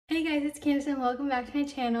guys, it's Candace and welcome back to my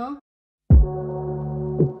channel.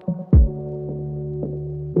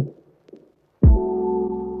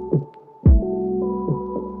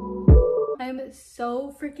 I'm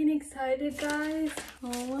so freaking excited, guys.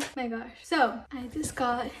 Oh my gosh. So I just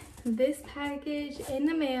got this package in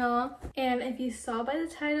the mail, and if you saw by the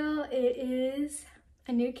title, it is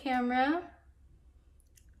a new camera.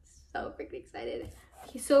 So freaking excited.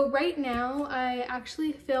 Okay, so right now I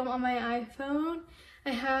actually film on my iPhone. I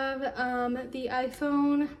have the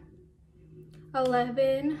iPhone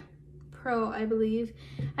 11 Pro, I believe.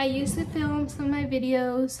 I used to film some of my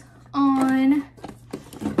videos on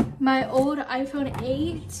my old iPhone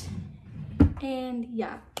 8, and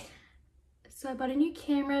yeah. So I bought a new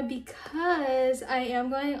camera because I am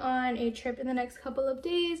going on a trip in the next couple of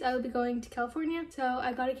days. I will be going to California. So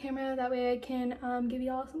I got a camera, that way I can give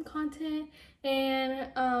you all some content.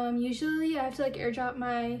 And usually I have to like airdrop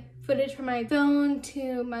my footage from my phone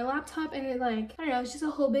to my laptop, and it like, I don't know, it's just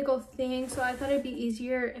a whole big old thing. So I thought it'd be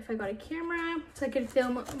easier if I got a camera so I could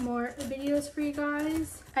film more videos for you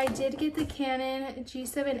guys. I did get the Canon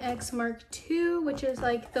G7X Mark II, which is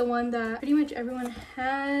like the one that pretty much everyone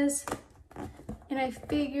has. And I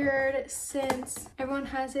figured since everyone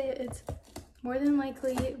has it, it's more than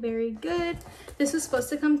likely very good. This was supposed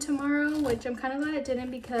to come tomorrow, which I'm kind of glad it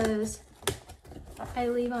didn't because I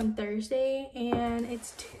leave on Thursday and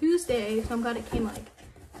it's Tuesday. So I'm glad it came like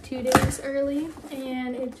 2 days early.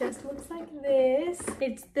 And it just looks like this.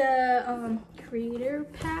 It's the creator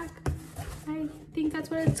pack. I think that's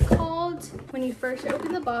what it's called. When you first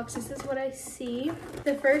open the box, this is what I see.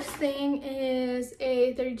 The first thing is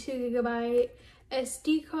a 32GB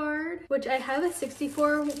SD card, which I have a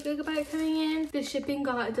 64GB coming in. The shipping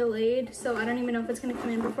got delayed, so I don't even know if it's gonna come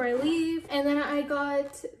in before I leave. And then I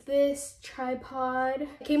got this tripod.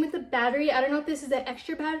 It came with the battery. I don't know if this is the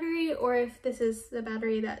extra battery or if this is the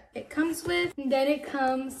battery that it comes with. And then it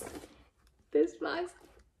comes this box.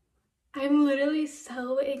 I'm literally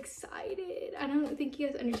so excited. I don't think you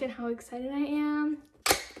guys understand how excited I am.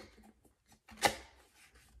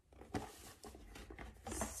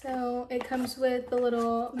 So it comes with the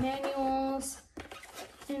little manuals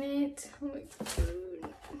in it. Oh my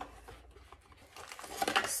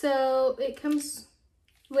god. So it comes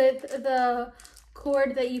with the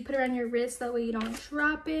cord that you put around your wrist, that way you don't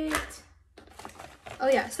drop it. Oh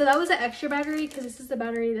yeah, so that was an extra battery because this is the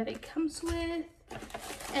battery that it comes with.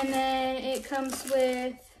 And then it comes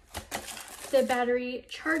with the battery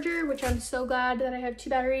charger, which I'm so glad that I have 2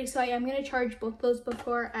 batteries. So I am going to charge both those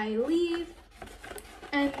before I leave.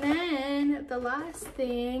 And then the last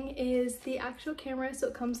thing is the actual camera. So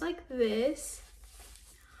it comes like this.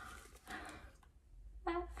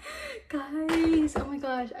 Guys, oh my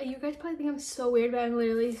gosh. You guys probably think I'm so weird, but I'm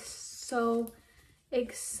literally so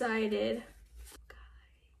excited.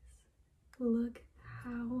 Guys, look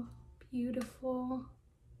how beautiful.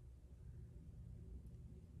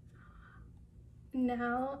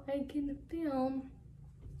 Now I can film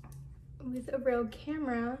with a real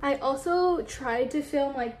camera. I also tried to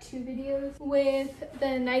film like 2 videos with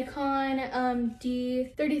the Nikon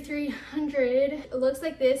D3300. It looks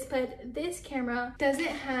like this, but this camera doesn't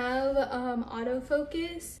have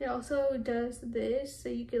autofocus. It also does this, so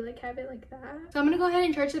you could like have it like that. So I'm gonna go ahead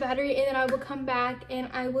and charge the battery, and then I will come back and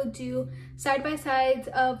I will do side-by-sides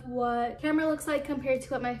of what camera looks like compared to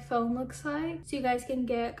what my phone looks like, so you guys can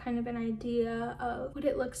get kind of an idea of what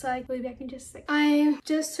it looks like. I'll be back in just a second. I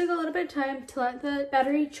just took a little bit of time to let the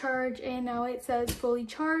battery charge, and now it says fully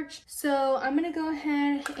charged. So I'm gonna go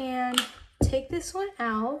ahead and take this one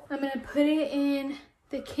out. I'm gonna put it in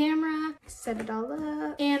the camera, set it all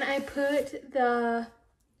up, and I put the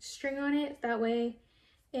string on it. That way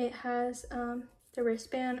it has the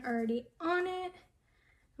wristband already on it.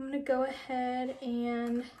 I'm gonna go ahead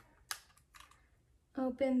and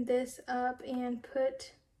open this up and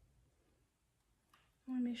put,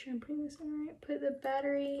 I want to make sure I'm putting this in right. Put the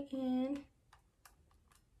battery in.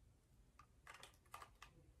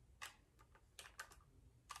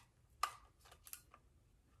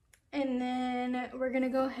 And then we're going to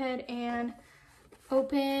go ahead and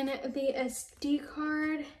open the SD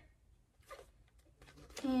card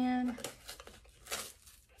and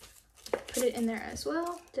put it in there as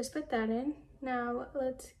well. Just put that in. Now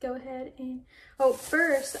let's go ahead and, oh,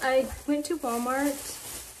 first I went to Walmart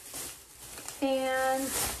and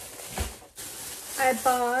I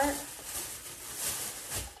bought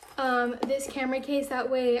this camera case. That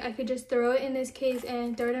way I could just throw it in this case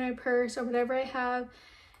and throw it in my purse or whatever I have.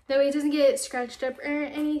 That way it doesn't get scratched up or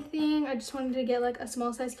anything. I just wanted to get like a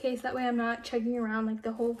small size case. That way I'm not chugging around like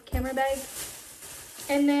the whole camera bag.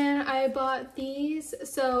 And then I bought these.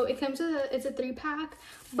 So it comes with it's a 3-pack,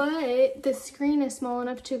 but the screen is small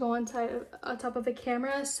enough to go on top of a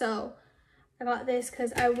camera. So I got this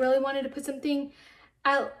because I really wanted to put something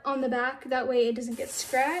out on the back, that way it doesn't get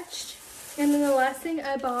scratched. And then the last thing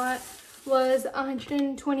I bought was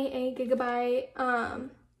 128 gigabyte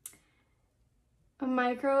a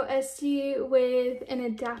micro SD with an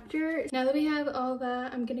adapter. Now that we have all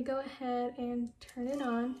that, I'm gonna go ahead and turn it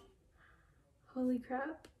on. Holy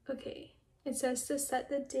crap. Okay, it says to set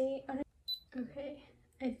the date on it. Okay,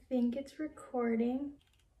 I think it's recording.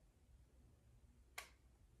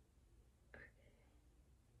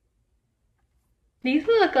 These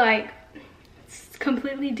look like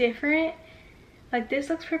completely different. Like this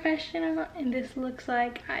looks professional and this looks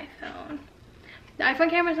like iPhone. The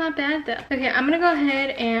iPhone camera's not bad though. Okay, I'm gonna go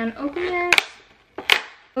ahead and open this.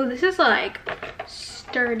 Oh, this is like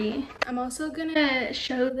sturdy. I'm also gonna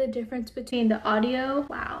show the difference between the audio.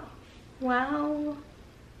 Wow. Wow.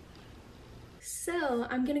 So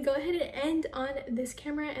I'm gonna go ahead and end on this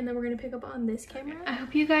camera and then we're gonna pick up on this camera. I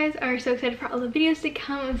hope you guys are so excited for all the videos to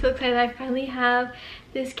come. I'm so excited I finally have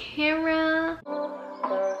this camera.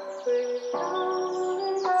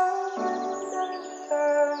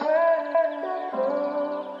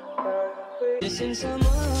 Missing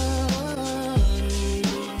someone.